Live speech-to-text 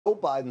Joe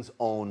Biden's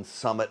own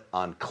summit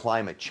on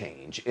climate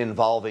change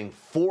involving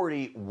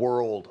 40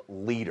 world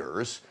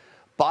leaders.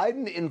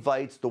 Biden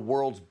invites the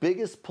world's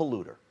biggest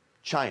polluter,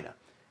 China.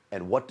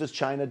 And what does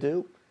China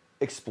do?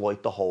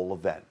 Exploit the whole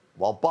event.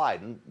 While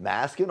Biden,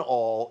 mask and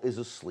all, is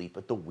asleep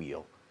at the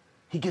wheel.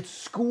 He gets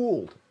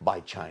schooled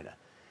by China.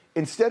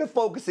 Instead of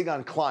focusing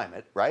on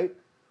climate, right?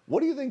 What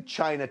do you think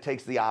China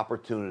takes the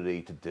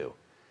opportunity to do?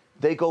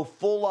 They go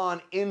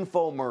full-on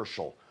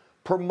infomercial,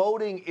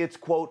 promoting its,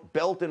 quote,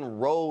 Belt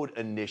and Road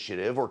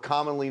Initiative, or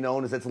commonly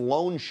known as its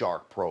Loan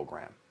Shark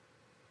program.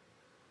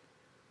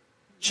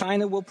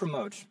 China will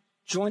promote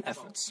joint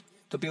efforts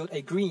to build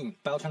a green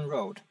Belt and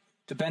Road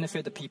to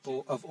benefit the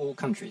people of all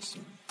countries.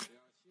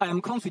 I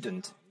am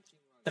confident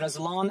that as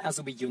long as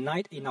we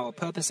unite in our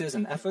purposes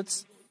and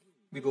efforts,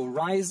 we will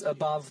rise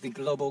above the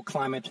global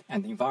climate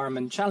and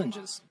environment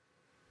challenges.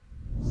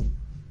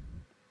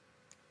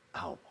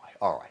 Oh boy,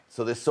 all right.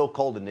 So this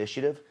so-called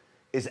initiative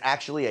is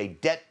actually a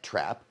debt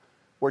trap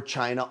where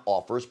China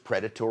offers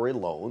predatory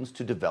loans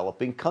to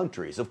developing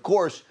countries. Of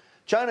course,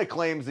 China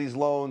claims these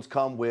loans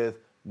come with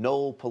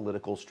no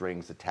political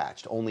strings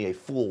attached. Only a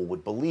fool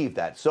would believe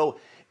that. So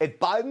at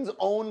Biden's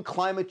own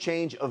climate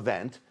change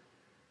event,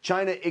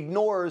 China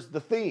ignores the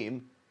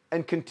theme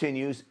and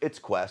continues its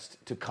quest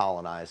to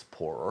colonize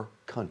poorer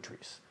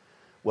countries.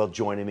 Well,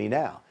 joining me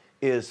now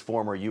is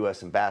former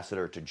U.S.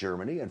 Ambassador to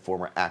Germany and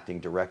former Acting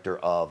Director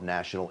of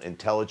National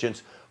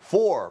Intelligence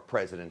for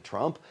President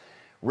Trump.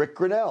 Rick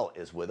Grenell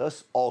is with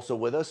us. Also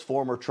with us,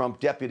 former Trump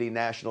Deputy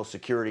National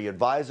Security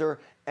Advisor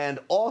and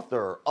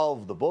author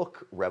of the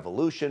book,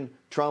 Revolution,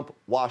 Trump,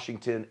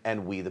 Washington,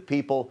 and We the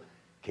People.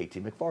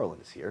 KT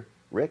McFarland is here.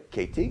 Rick,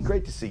 KT,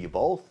 great to see you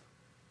both.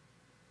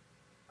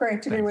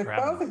 Great to be with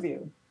both of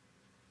you.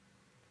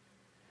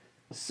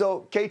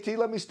 So, KT,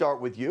 let me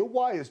start with you.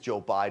 Why is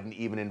Joe Biden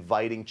even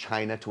inviting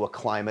China to a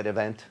climate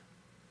event?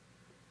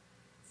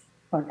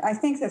 Look, I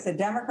think that the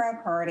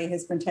Democrat Party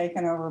has been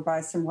taken over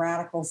by some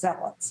radical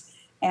zealots.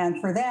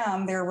 And for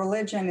them, their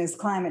religion is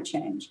climate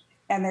change.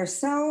 And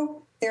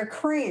they're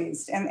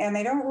crazed, and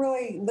they don't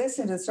really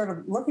listen to sort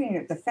of looking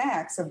at the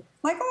facts of,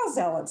 like all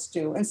zealots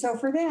do. And so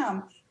for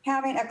them,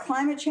 having a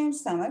climate change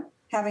summit,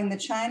 having the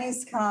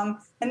Chinese come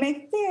and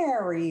make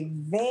very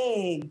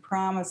vague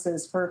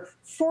promises for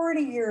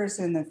 40 years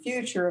in the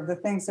future of the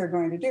things they're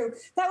going to do,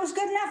 that was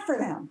good enough for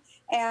them.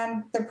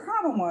 And the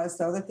problem was,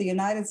 though, that the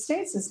United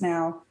States is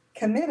now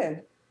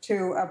committed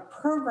to a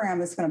program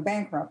that's going to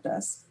bankrupt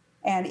us.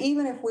 And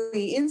even if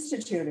we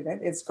instituted it,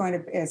 it's going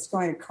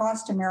to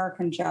cost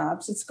American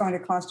jobs. It's going to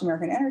cost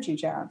American energy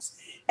jobs.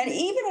 And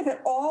even if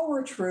it all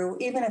were true,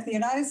 even if the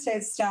United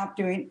States stopped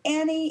doing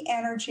any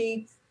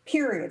energy,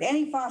 period,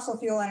 any fossil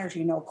fuel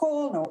energy, no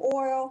coal, no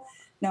oil,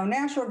 no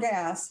natural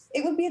gas,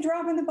 it would be a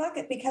drop in the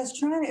bucket because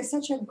China is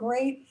such a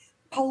great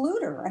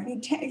polluter. I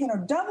mean,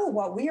 double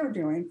what we are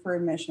doing for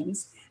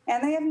emissions,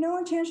 and they have no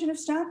intention of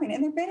stopping.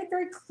 And they've made it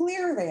very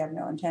clear they have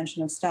no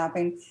intention of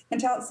stopping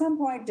until at some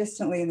point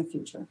distantly in the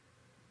future.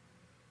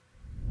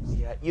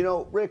 Yeah, you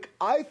know, Rick,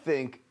 I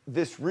think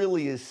this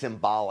really is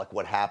symbolic,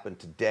 what happened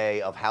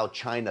today, of how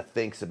China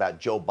thinks about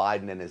Joe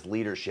Biden and his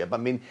leadership. I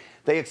mean,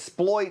 they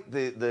exploit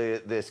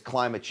this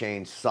climate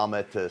change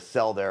summit to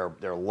sell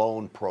their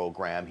loan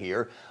program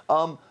here.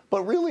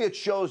 But really, it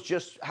shows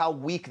just how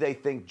weak they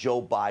think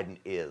Joe Biden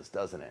is,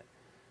 doesn't it?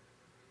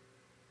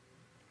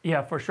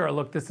 Yeah, for sure.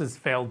 Look, this is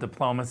failed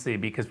diplomacy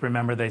because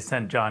remember, they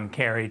sent John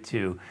Kerry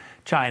to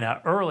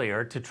China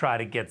earlier to try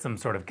to get some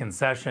sort of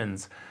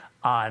concessions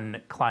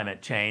on climate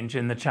change,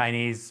 and the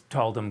Chinese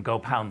told him, go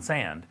pound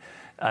sand.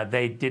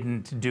 They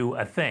didn't do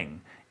a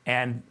thing.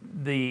 And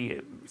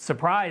the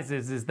surprise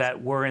is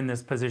that we're in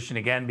this position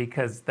again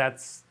because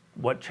that's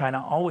what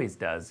China always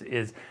does,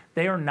 is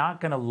they are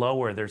not going to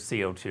lower their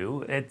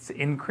CO2. It's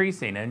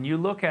increasing. And you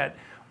look at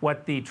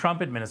what the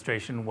Trump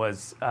administration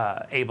was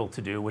able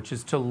to do, which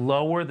is to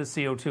lower the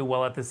CO2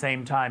 while at the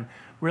same time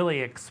really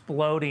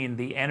exploding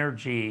the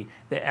energy,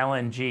 the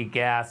LNG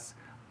gas,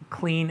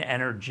 clean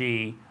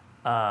energy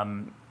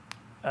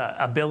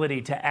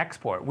ability to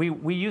export.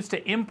 We used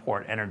to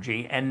import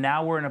energy, and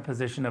now we're in a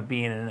position of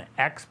being an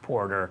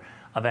exporter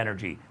of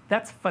energy.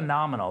 That's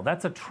phenomenal.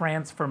 That's a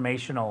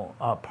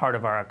transformational part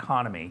of our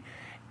economy.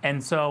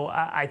 And so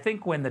I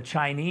think when the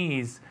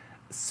Chinese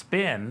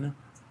spin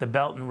the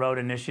Belt and Road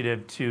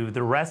Initiative to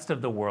the rest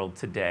of the world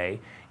today,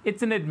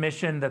 it's an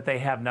admission that they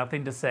have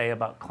nothing to say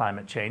about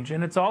climate change.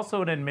 And it's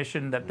also an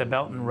admission that the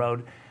Belt and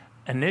Road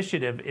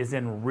Initiative is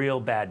in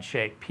real bad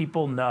shape.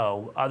 People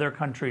know, other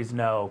countries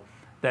know,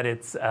 that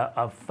it's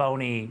a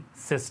phony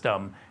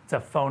system. It's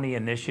a phony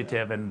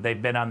initiative, and they've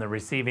been on the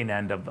receiving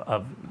end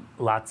of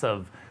lots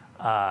of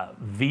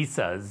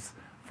visas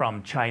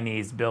from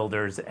Chinese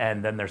builders,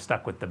 and then they're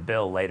stuck with the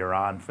bill later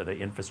on for the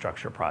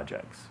infrastructure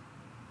projects.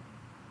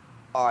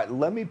 All right,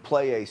 let me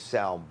play a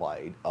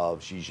soundbite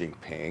of Xi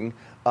Jinping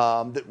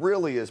that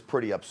really is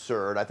pretty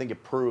absurd. I think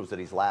it proves that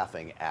he's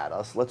laughing at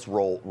us. Let's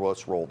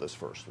roll this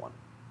first one.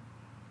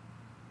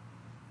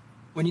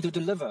 We need to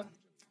deliver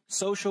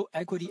social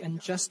equity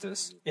and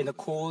justice in the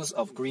cause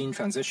of green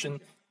transition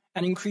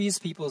and increase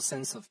people's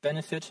sense of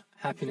benefit,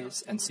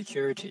 happiness, and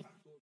security.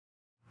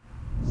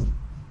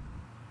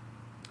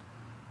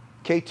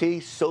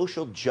 KT,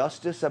 social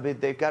justice. I mean,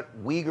 they've got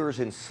Uyghurs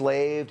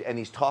enslaved, and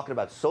he's talking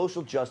about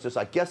social justice,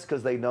 I guess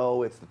because they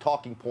know it's the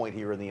talking point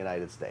here in the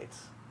United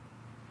States.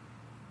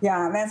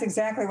 Yeah, that's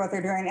exactly what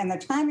they're doing. And the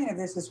timing of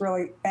this is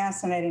really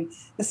fascinating.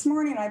 This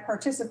morning, I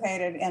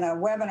participated in a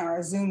webinar,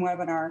 a Zoom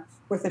webinar,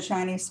 with the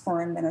Chinese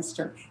foreign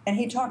minister. And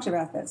he talked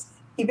about this.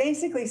 He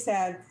basically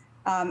said,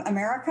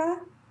 America,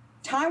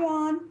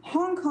 Taiwan,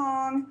 Hong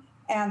Kong,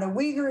 and the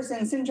Uyghurs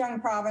in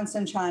Xinjiang province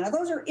in China,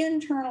 those are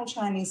internal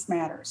Chinese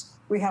matters.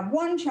 We have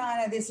one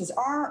China. This is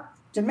our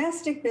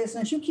domestic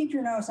business. You keep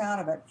your nose out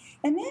of it.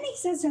 And then he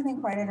said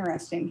something quite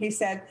interesting. He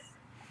said,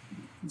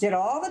 did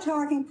all the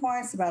talking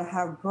points about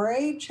how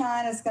great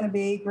China's going to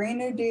be, Green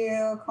New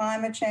Deal,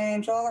 climate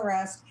change, all the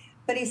rest.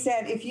 But he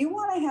said, if you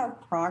want to have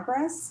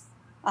progress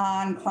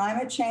on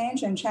climate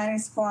change and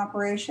Chinese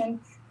cooperation,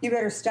 you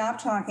better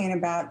stop talking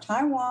about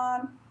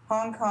Taiwan,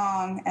 Hong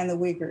Kong, and the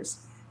Uyghurs.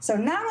 So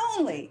not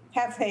only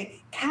have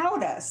they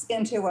cowed us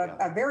into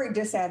a very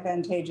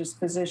disadvantageous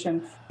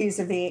position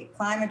vis-a-vis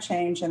climate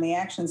change and the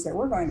actions that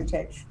we're going to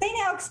take, they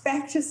now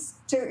expect us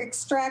to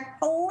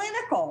extract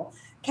political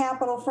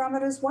capital from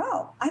it as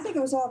well. I think it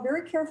was all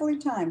very carefully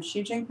timed.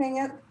 Xi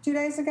Jinping 2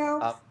 days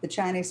ago, the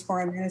Chinese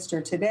foreign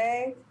minister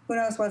today. Who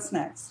knows what's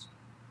next?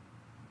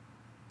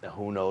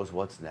 Who knows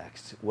what's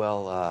next?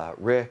 Well,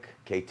 Rick,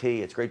 KT,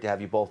 it's great to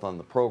have you both on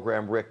the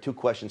program. Rick, 2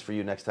 questions for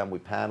you next time we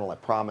panel, I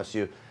promise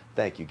you.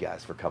 Thank you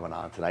guys for coming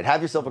on tonight.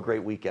 Have yourself a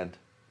great weekend.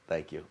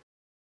 Thank you.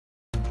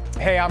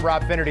 Hey, I'm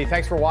Rob Finnerty.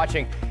 Thanks for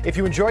watching. If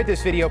you enjoyed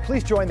this video,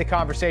 please join the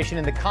conversation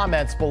in the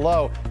comments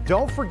below.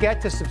 Don't forget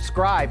to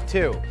subscribe,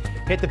 too.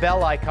 Hit the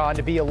bell icon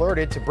to be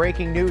alerted to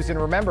breaking news. And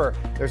remember,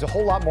 there's a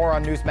whole lot more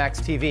on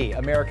Newsmax TV,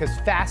 America's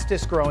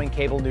fastest growing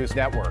cable news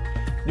network.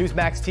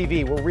 Newsmax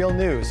TV, we're real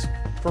news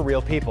for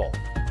real people.